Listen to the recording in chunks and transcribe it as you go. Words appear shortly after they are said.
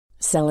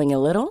Selling a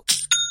little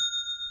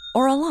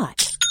or a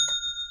lot?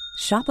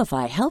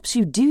 Shopify helps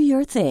you do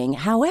your thing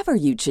however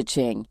you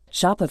cha-ching.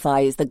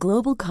 Shopify is the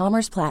global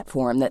commerce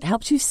platform that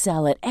helps you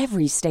sell at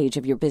every stage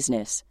of your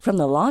business. From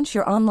the launch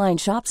your online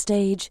shop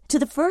stage to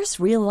the first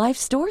real-life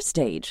store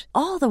stage,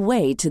 all the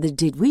way to the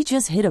did we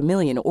just hit a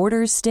million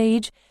orders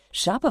stage.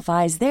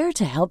 Shopify is there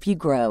to help you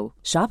grow.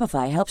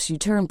 Shopify helps you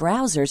turn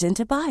browsers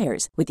into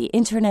buyers with the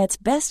internet's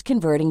best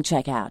converting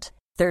checkout.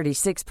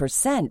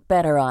 36%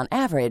 better on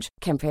average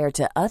compared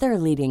to other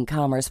leading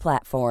commerce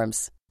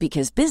platforms.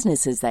 Because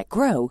businesses that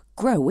grow,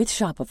 grow with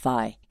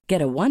Shopify.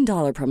 Get a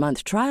 $1 per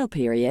month trial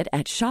period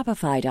at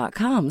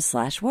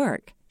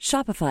shopify.com/work.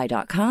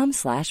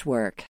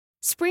 Shopify.com/work.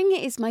 Spring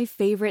is my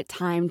favorite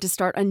time to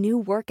start a new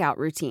workout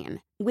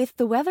routine. With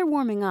the weather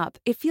warming up,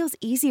 it feels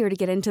easier to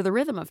get into the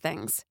rhythm of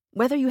things.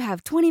 Whether you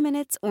have 20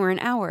 minutes or an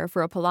hour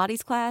for a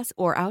Pilates class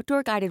or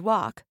outdoor guided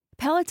walk,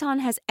 Peloton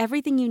has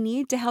everything you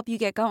need to help you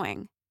get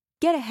going.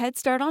 Get a head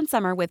start on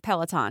summer with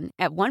Peloton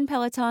at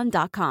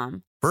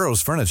onepeloton.com.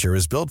 Burrow's furniture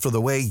is built for the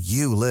way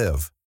you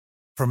live.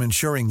 From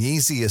ensuring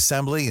easy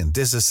assembly and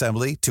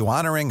disassembly to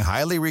honoring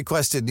highly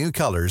requested new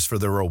colors for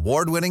their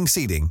award-winning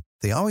seating,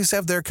 they always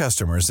have their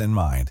customers in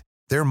mind.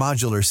 Their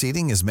modular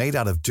seating is made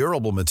out of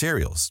durable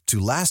materials to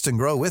last and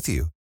grow with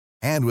you.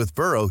 And with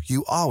Burrow,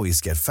 you always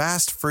get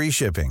fast, free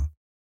shipping.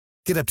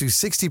 Get up to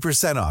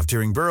 60% off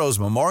during Burrow's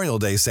Memorial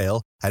Day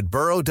sale at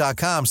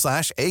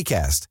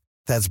burrow.com/ACAST.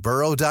 That's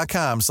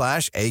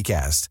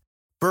burrow.com/ACAST.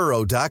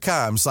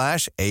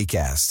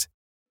 burrow.com/ACAST.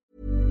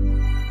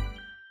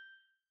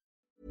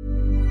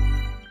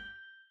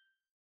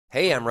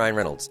 Hey, I'm Ryan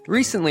Reynolds.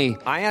 Recently,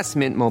 I asked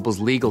Mint Mobile's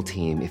legal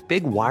team if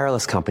big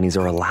wireless companies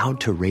are allowed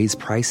to raise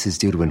prices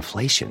due to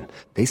inflation.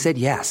 They said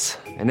yes.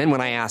 And then when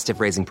I asked if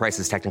raising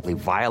prices technically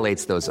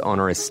violates those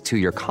onerous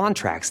two-year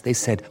contracts, they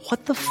said,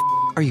 "What the f***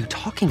 are you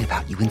talking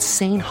about, you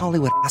insane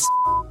Hollywood ass?"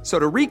 So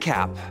to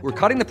recap, we're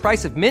cutting the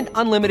price of Mint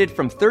Unlimited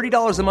from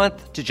 $30 a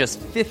month to just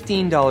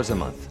 $15 a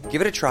month. Give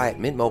it a try at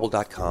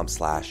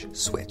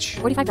mintmobile.com/switch.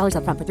 $45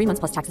 up front for 3 months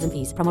plus taxes and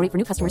fees. Promo rate for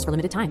new customers for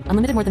limited time.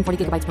 Unlimited more than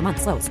 40 gigabytes per month.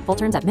 Slows full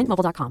terms at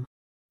mintmobile.com.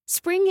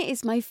 Spring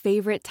is my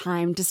favorite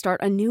time to start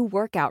a new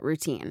workout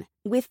routine.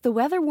 With the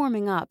weather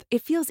warming up,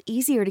 it feels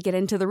easier to get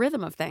into the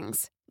rhythm of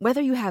things. Whether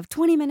you have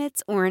 20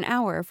 minutes or an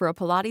hour for a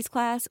Pilates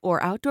class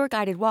or outdoor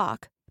guided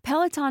walk,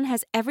 Peloton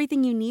has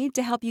everything you need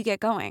to help you get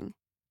going.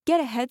 Get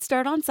a head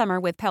start on summer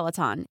with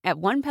Peloton at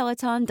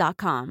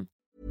onepeloton.com.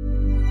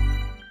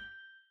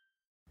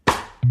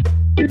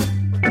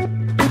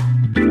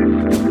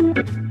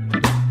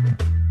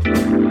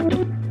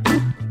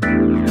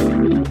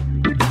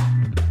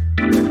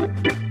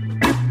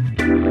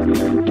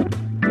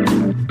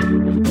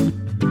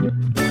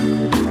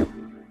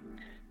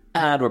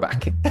 And we're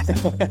back.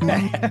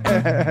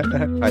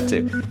 Part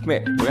two. Come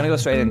here. We're going to go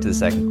straight into the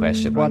second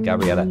question. Right,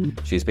 Gabriella,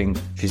 she's been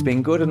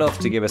good enough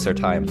to give us her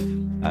time,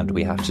 and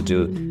we have to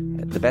do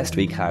the best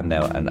we can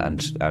now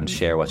and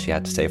share what she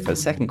had to say for the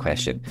second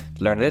question,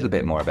 to learn a little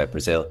bit more about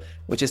Brazil,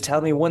 which is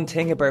tell me one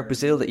thing about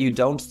Brazil that you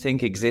don't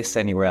think exists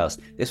anywhere else.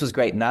 This was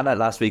great. Nana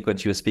last week when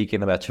she was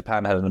speaking about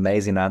Japan had an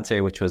amazing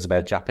answer, which was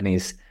about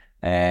Japanese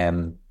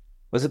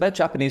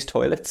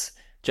toilets,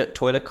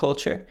 toilet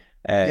culture.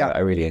 I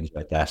really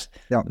enjoyed that.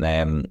 Yeah.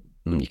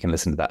 You can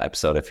listen to that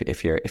episode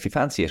if you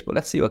fancy it. But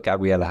let's see what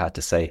Gabriella had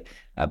to say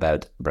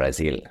about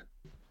Brazil.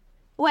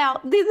 Well,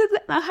 this is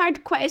a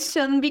hard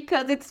question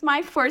because it's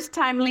my first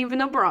time living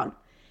abroad.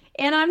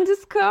 And I'm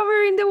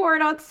discovering the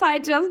world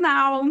outside just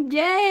now.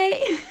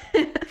 Yay!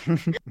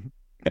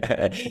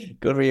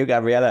 Good for you,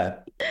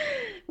 Gabriella.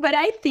 But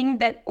I think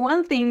that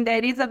one thing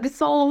that is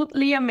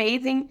absolutely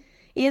amazing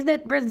is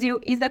that Brazil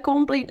is a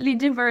completely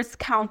diverse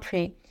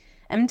country.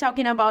 I'm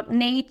talking about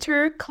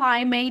nature,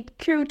 climate,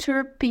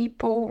 culture,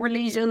 people,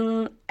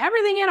 religion,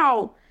 everything at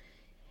all.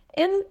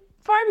 And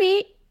for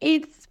me,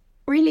 it's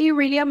really,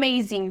 really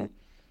amazing.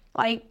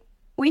 Like,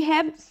 we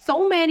have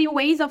so many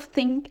ways of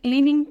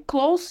living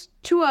close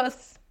to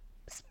us,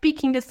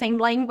 speaking the same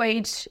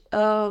language,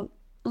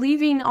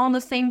 living on the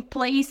same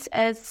place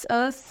as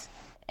us.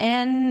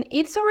 And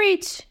it's so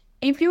rich.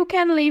 If you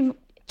can live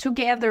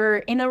together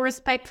in a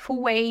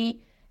respectful way,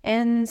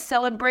 and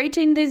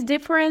celebrating these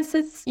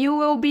differences, you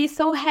will be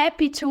so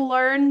happy to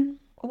learn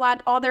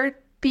what other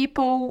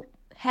people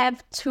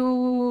have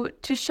to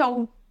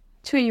show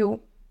to you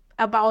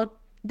about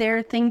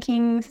their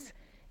thinkings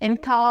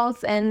and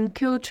thoughts and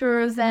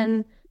cultures.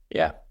 And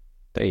yeah,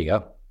 there you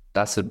go.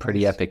 That's a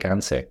pretty epic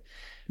answer.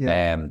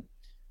 Yeah.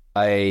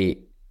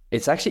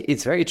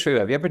 It's very true.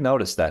 Have you ever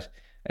noticed that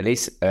at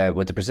least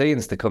with the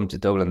Brazilians that come to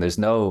Dublin, there's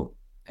no,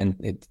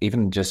 and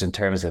even just in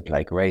terms of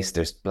like race,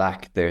 there's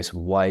black, there's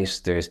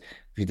white, there's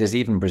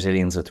even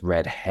Brazilians with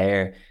red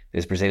hair.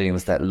 There's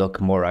Brazilians that look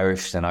more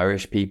Irish than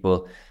Irish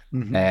people.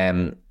 Mm-hmm.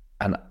 And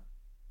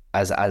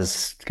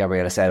as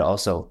Gabriella said,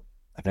 also,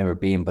 I've never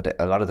been, but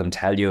a lot of them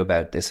tell you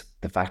about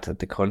the fact that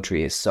the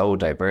country is so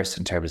diverse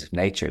in terms of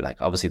nature.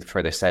 Like obviously the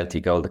further south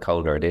you go, the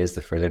colder it is,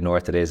 the further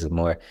north it is, the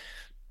more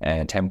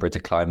temperate the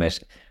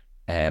climate.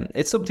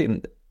 It's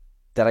something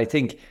that I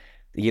think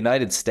the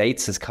United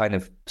States has kind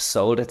of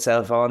sold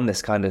itself on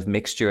this kind of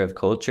mixture of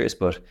cultures,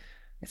 but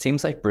it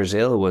seems like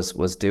Brazil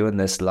was doing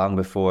this long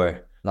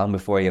before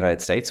the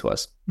United States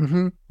was.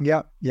 Mm-hmm.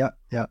 Yeah.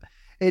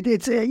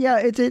 It's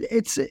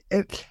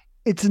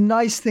a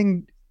nice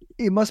thing.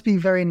 It must be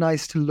very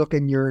nice to look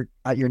at your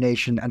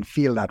nation and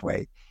feel that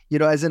way.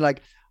 As in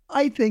like,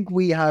 I think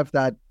we have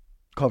that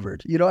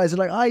covered. As in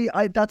like,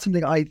 I that's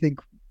something I think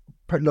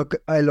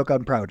I look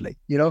on proudly.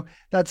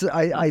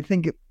 I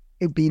think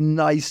it'd be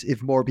nice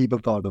if more people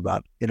thought of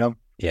that.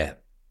 Yeah,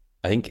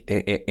 I think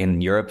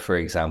in Europe, for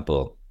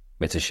example,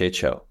 it's a shit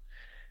show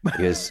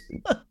because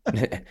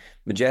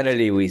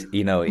generally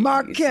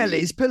Mark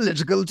Kelly's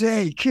political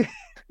take.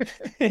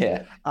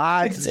 Yeah,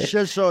 it's a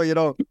shit show.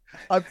 You're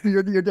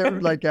there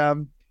like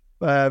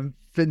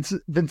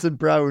Vincent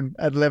Brown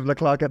at 11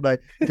 o'clock at night.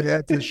 Yeah,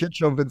 it's a shit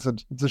show,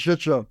 Vincent. It's a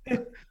shit show.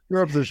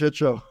 Europe's a shit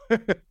show.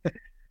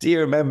 Do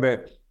you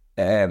remember?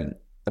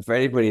 For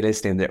anybody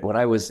listening, that when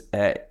I was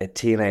a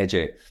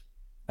teenager,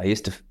 I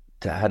used to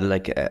had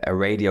like a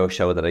radio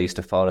show that I used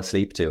to fall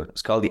asleep to. It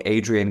was called the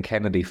Adrian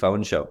Kennedy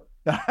Phone Show.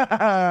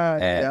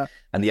 Yeah.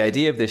 And the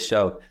idea of this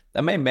show,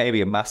 that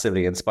maybe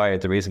massively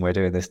inspired the reason we're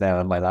doing this now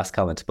in my last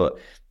comment, but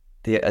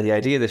the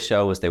idea of the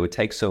show was they would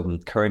take some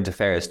current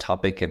affairs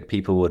topic and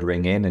people would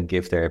ring in and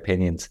give their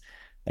opinions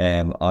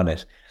on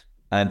it.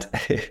 And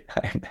I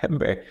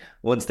remember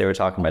once they were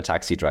talking about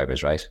taxi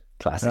drivers, right?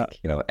 Classic,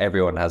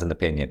 everyone has an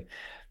opinion.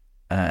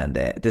 And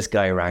this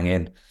guy rang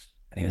in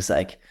and he was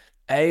like,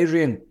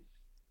 Adrian,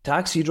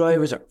 taxi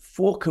drivers are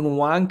fucking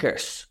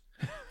wankers.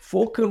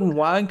 Fucking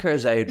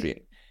wankers, Adrian.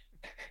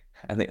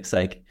 And it was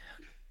like,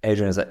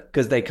 Adrian was like,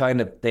 because they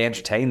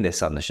entertain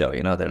this on the show,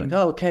 they're like,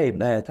 oh, okay,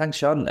 thanks,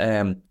 Sean.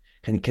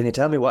 Can you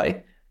tell me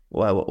why?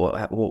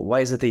 Why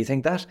is it that you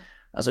think that?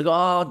 I was like,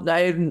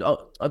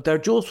 they're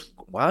just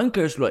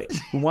wankers, like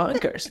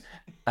wankers.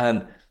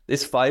 And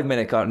this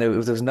 5-minute there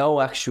was no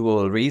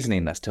actual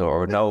reasoning as to,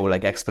 or no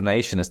like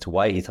explanation as to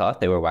why he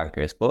thought they were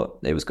wankers, but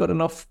it was good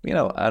enough,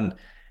 and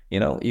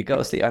you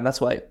go see, and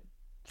that's why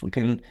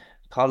fucking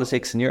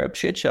politics in Europe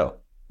shit show.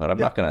 But I'm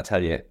not going to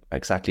tell you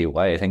exactly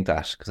why I think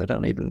that, because I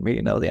don't even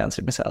really know the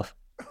answer myself.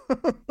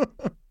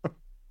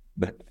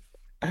 But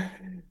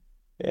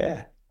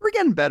yeah. We're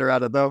getting better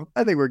at it, though.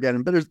 I think we're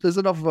getting better. There's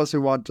enough of us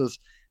who want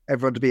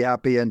everyone to be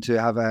happy and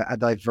to have a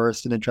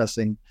diverse and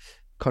interesting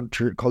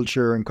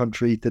culture and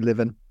country to live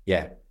in.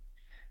 Yeah.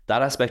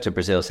 That aspect of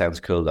Brazil sounds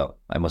cool, though,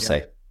 I must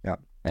say. Yeah.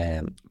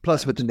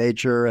 Plus with the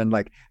nature and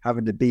like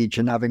having the beach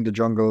and having the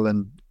jungle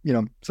and,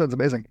 sounds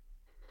amazing.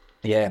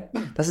 Yeah.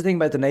 That's the thing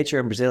about the nature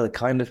in Brazil. It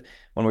kind of,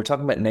 when we're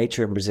talking about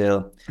nature in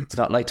Brazil, it's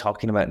not like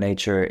talking about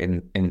nature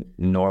in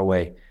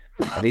Norway,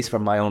 at least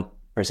from my own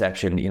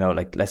perception,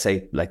 like let's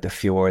say like the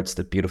fjords,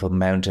 the beautiful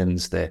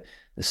mountains, the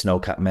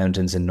snow-capped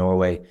mountains in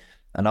Norway.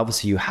 And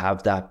obviously you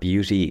have that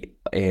beauty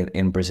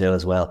in Brazil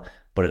as well,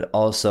 but it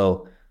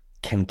also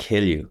can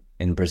kill you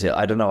in Brazil.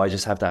 I don't know. I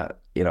just have that,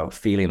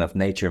 feeling of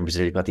nature in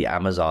Brazil. You've got the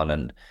Amazon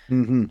and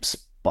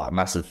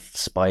massive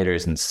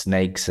spiders and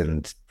snakes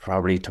and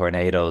probably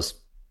tornadoes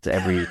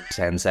every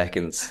 10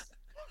 seconds.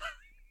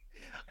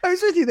 I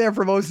was with you there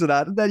for most of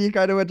that. And then you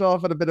kind of went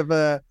off on a bit of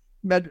a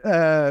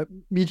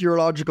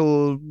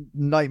meteorological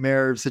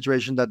nightmare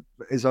situation that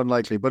is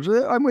unlikely, but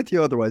I'm with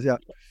you otherwise.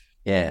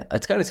 Yeah,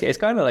 it's kind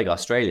of like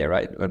Australia,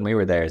 right? When we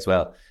were there as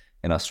well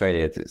in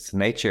Australia,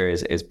 nature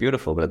is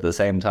beautiful, but at the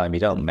same time you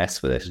don't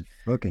mess with it.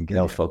 You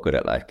don't fuck with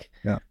it, like.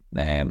 Yeah.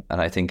 And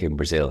I think in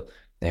Brazil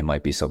there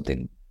might be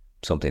something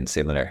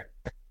similar.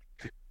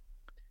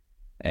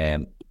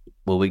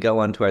 Will we go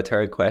on to our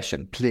third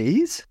question,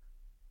 please?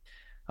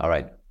 All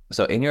right.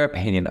 So in your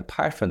opinion,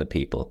 apart from the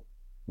people,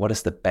 what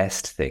is the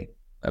best thing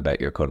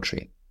about your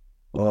country?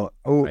 Right.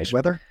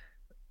 Weather?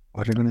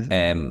 What are you going to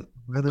say?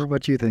 Weather,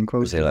 what do you think?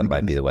 Brazil, it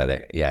might be the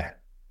weather. Yeah.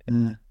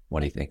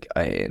 What do you think?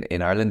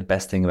 In Ireland,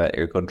 best thing about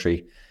your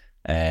country,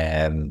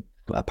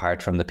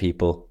 apart from the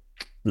people,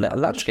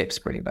 landscape's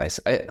pretty nice.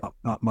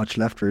 Not much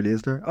left, really,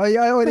 is there? Oh,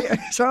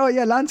 yeah. Sorry,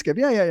 landscape.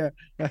 Yeah.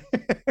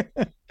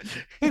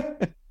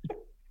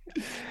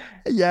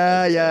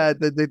 Yeah.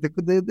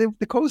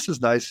 The coast is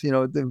nice.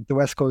 The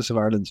west coast of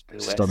Ireland's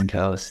stunning.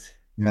 Coast.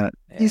 Yeah.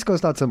 East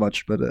coast not so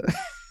much, but.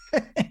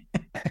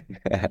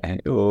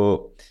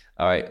 Oh,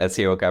 all right. Let's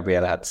hear what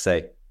Gabriella had to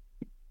say.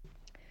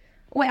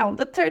 Well,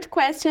 the third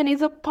question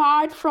is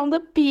apart from the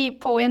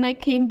people, and I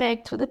came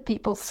back to the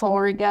people.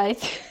 Sorry,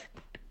 guys.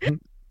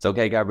 It's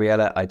okay,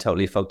 Gabriella. I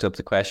totally fucked up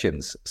the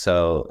questions,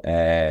 so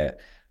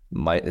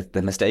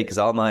the mistake is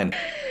all mine.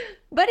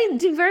 But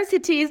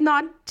diversity is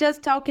not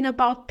just talking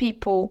about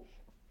people.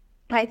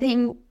 I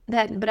think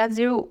that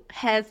Brazil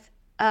has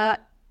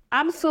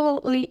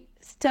absolutely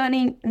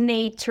stunning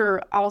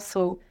nature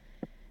also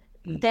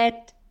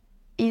that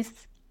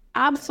is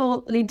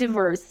absolutely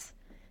diverse.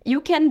 You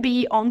can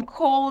be on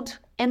cold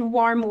and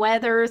warm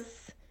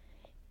weathers,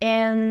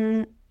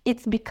 and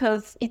it's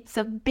because it's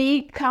a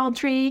big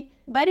country,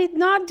 but it's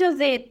not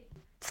just it.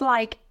 It's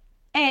like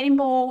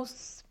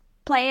animals,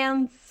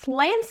 plants,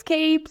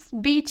 landscapes,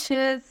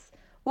 beaches,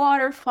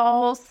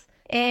 waterfalls,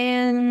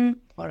 and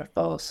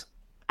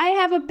I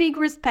have a big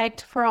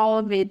respect for all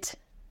of it.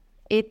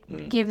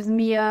 It gives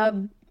me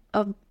a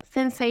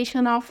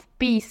sensation of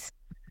peace.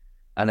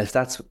 And if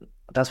that's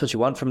what you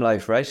want from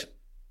life, right?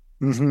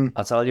 Mm-hmm.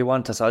 That's all you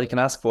want. That's all you can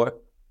ask for.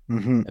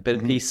 Mm-hmm. A bit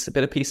of peace, a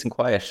bit of peace and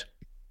quiet.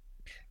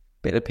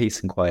 Bit of peace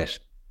and quiet.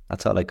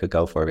 That's all I could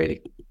go for,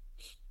 really.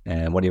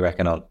 And what do you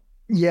reckon on?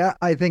 Yeah,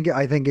 I think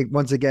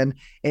once again,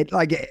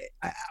 I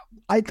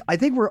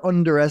think we're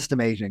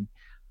underestimating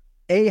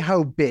A,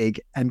 how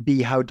big, and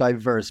B, how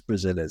diverse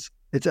Brazil is.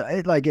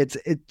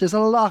 There's a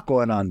lot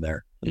going on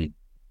there.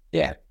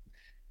 Yeah,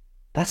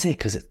 that's it.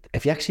 Because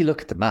if you actually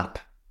look at the map,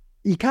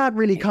 you can't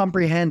really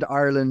comprehend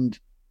Ireland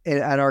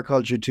and our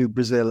culture to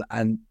Brazil,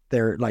 and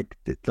they're like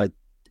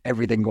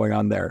everything going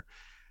on there.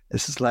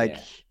 It's just like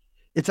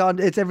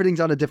everything's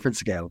on a different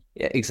scale.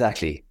 Yeah,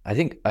 exactly. I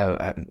think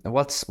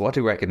what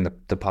do you reckon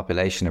the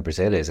population of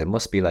Brazil is? It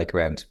must be like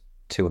around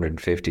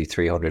 250,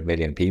 300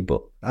 million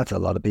people. That's a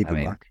lot of people,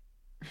 Mark.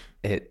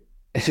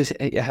 It's just,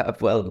 yeah,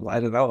 well, I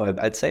don't know.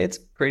 I'd say it's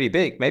pretty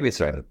big. Maybe it's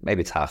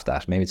half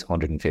that. Maybe it's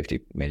 150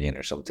 million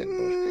or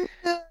something.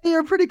 But...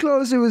 You're pretty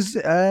close. It was,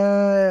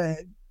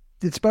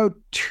 it's about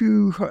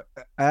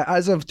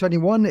as of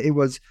 21, it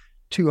was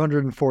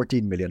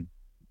 214 million.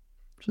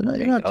 So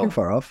you're not too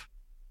far off.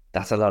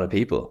 That's a lot of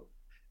people.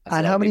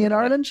 And how many in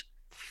Ireland?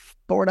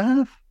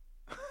 4.5?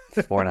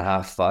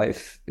 4.5,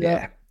 5.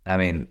 Yeah. I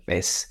mean,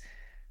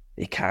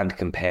 you can't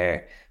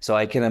compare. So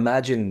I can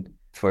imagine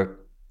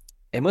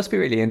it must be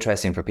really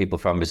interesting for people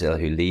from Brazil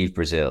who leave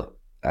Brazil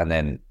and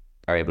then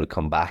are able to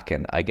come back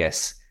and, I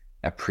guess,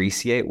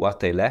 appreciate what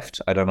they left.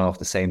 I don't know if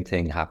the same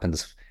thing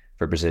happens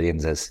for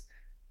Brazilians as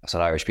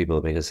Irish people,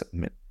 because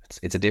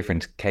it's a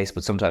different case.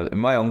 But sometimes, in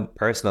my own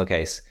personal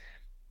case,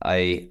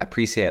 I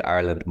appreciate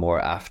Ireland more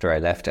after I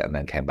left it and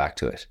then came back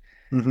to it.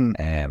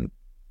 Mm-hmm.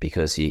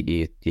 Because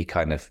you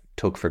kind of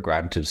took for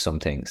granted some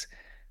things.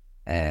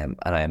 And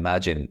I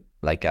imagine,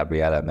 like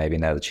Gabriella, maybe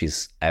now that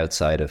she's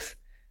outside of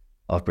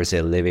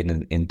Brazil,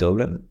 living in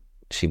Dublin,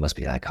 she must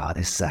be like, oh,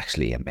 this is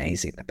actually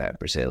amazing about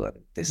Brazil. And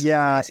this is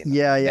amazing.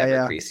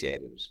 Never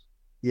appreciated it.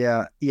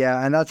 Yeah.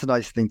 And that's a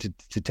nice thing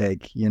to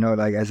take,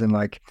 like, as in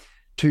like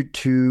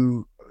there's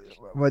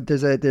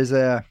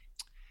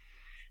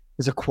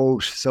a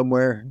quote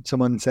somewhere.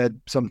 Someone said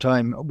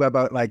sometime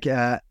about like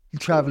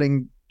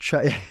traveling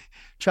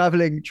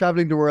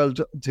the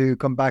world to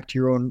come back to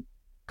your own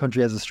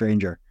country as a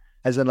stranger.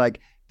 As in,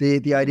 like,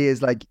 the idea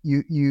is like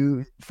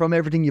you from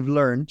everything you've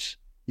learned,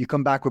 you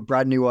come back with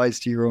brand new eyes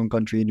to your own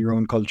country and your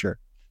own culture.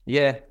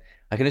 Yeah,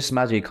 I can just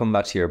imagine you come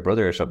back to your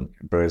brother or something.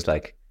 Your brother's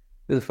like,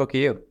 "Who the fuck are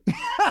you?"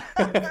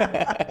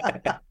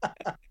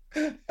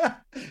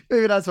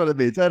 Maybe that's what it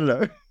means. I don't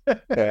know.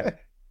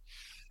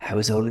 I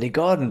was only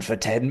gone for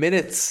 10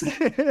 minutes.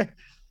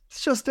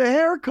 It's just a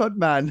haircut,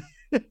 man.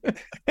 It's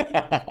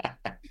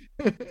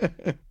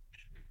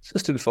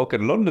just in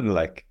fucking London,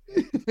 like.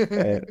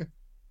 Yeah,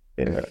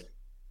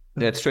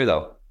 it's true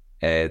though.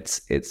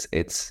 It's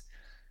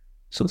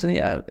something.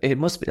 Yeah, it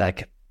must be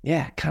like.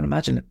 Yeah, can't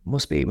imagine. It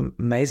must be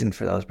amazing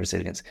for those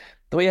Brazilians.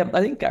 Though, yeah,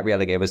 I think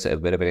Gabriella gave us a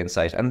bit of an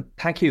insight, and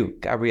thank you,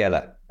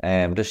 Gabriella.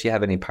 Does she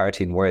have any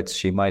parting words?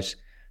 She might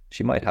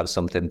have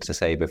something to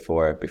say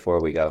before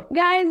we go.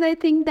 Guys, I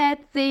think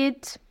that's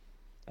it.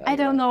 I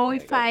don't know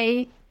if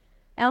I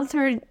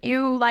answered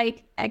you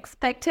like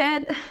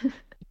expected.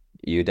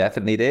 You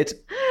definitely did.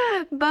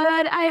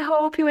 But I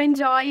hope you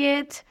enjoy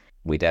it.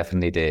 We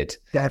definitely did.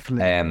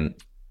 Definitely.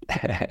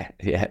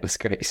 Yeah, it was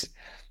great.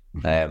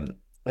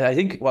 I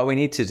think what we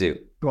need to do,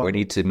 we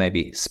need to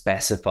maybe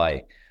specify,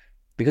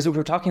 because if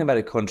we're talking about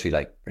a country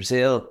like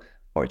Brazil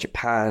or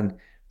Japan,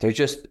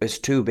 it's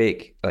too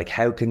big. Like,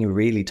 how can you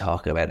really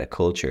talk about a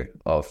culture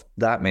of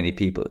that many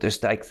people?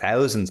 There's like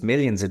thousands,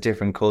 millions of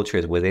different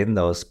cultures within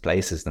those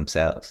places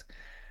themselves.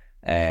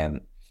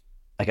 Like,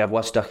 I've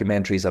watched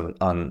documentaries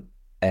on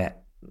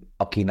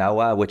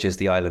Okinawa, which is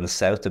the island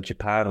south of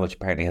Japan, which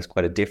apparently has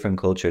quite a different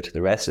culture to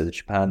the rest of the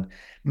Japan.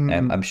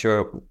 I'm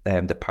sure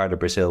the part of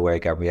Brazil where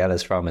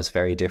Gabriella's from is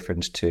very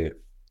different to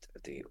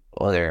the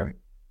other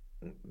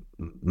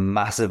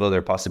massive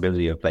other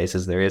possibility of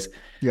places there is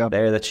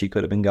there that she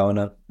could have been going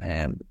on.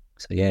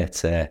 So yeah,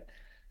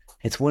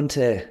 it's one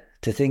to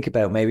think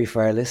about maybe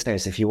for our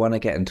listeners. If you want to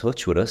get in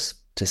touch with us,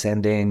 to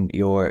send in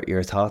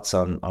your thoughts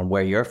on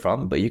where you're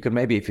from, but you could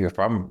maybe, if you're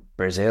from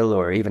Brazil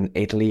or even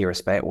Italy or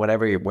Spain,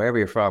 wherever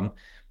you're from,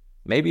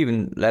 maybe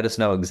even let us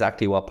know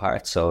exactly what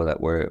part, so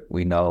that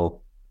we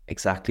know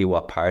exactly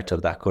what part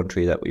of that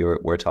country that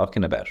we're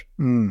talking about.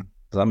 Does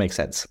that make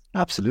sense?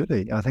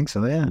 Absolutely, I think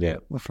so. Yeah.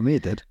 Well, for me,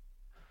 it did.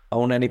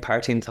 Own any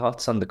parting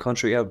thoughts on the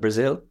country of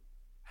Brazil?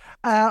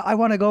 I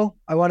want to go,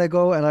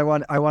 and I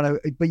want to.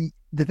 But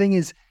the thing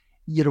is,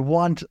 you'd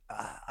want.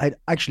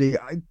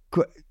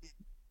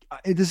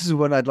 This is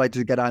what I'd like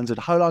to get answered.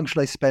 How long should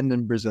I spend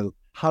in Brazil?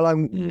 How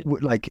long?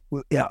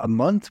 A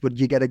month? Would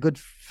you get a good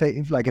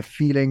a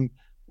feeling?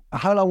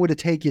 How long would it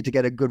take you to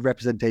get a good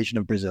representation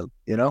of Brazil?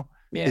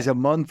 Is a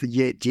month? Do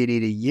you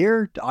need a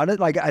year on it?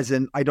 Like, as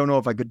in, I don't know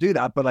if I could do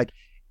that, but like,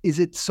 is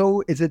it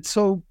so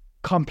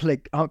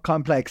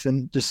complex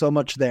and there's so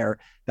much there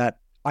that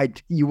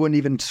you wouldn't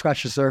even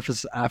scratch the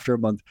surface after a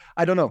month.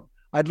 I don't know.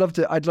 I'd love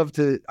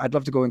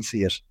to go and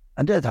see it.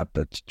 And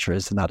but sure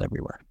is not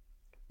everywhere.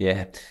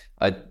 Yeah,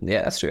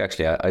 that's true.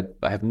 Actually, I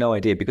have no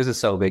idea because it's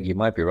so big. You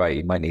might be right.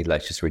 You might need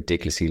like just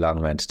ridiculously long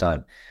amount of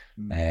time.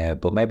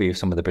 But maybe if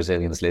some of the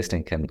Brazilians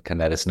listening can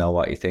let us know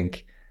what you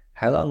think.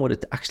 How long would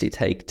it actually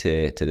take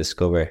to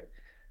discover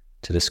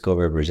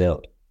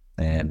Brazil?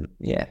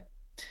 Yeah.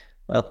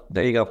 Well,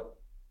 there you go.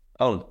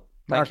 Oh,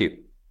 thank you.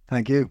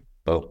 Thank you.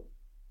 Bo.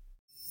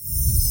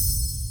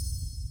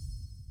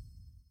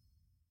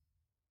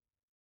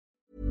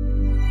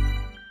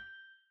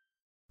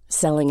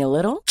 Selling a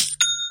little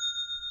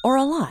or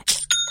a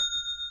lot?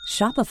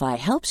 Shopify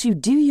helps you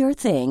do your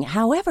thing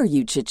however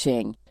you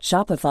cha-ching.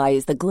 Shopify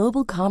is the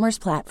global commerce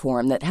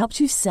platform that helps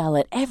you sell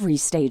at every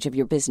stage of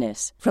your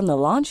business. From the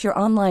launch your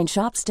online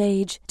shop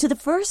stage to the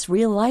first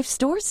real-life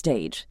store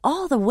stage,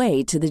 all the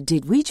way to the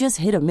did we just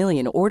hit a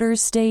million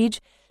orders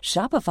stage.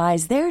 Shopify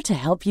is there to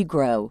help you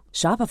grow.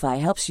 Shopify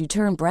helps you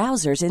turn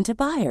browsers into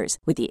buyers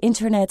with the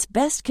internet's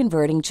best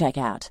converting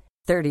checkout.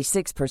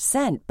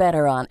 36%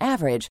 better on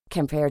average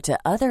compared to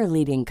other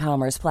leading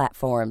commerce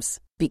platforms.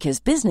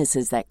 Because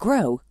businesses that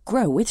grow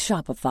with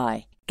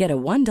Shopify. Get a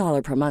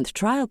 $1 per month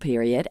trial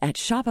period at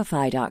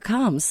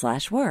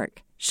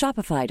shopify.com/work.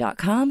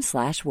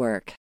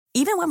 Shopify.com/work.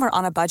 Even when we're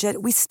on a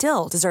budget, we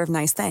still deserve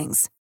nice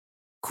things.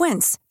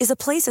 Quince is a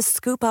place to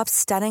scoop up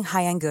stunning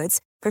high-end goods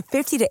for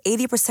 50 to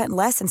 80%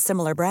 less than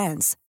similar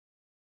brands.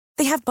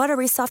 They have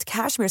buttery soft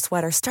cashmere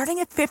sweaters starting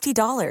at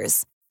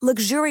 $50,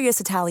 luxurious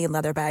Italian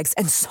leather bags,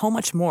 and so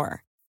much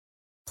more.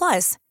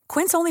 Plus,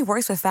 Quince only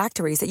works with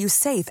factories that use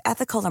safe,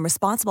 ethical, and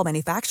responsible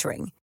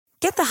manufacturing.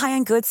 Get the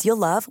high-end goods you'll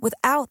love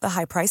without the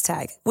high price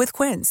tag with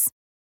Quince.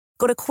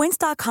 Go to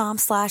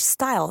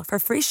quince.com/style for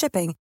free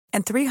shipping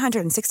and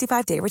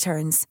 365-day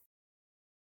returns.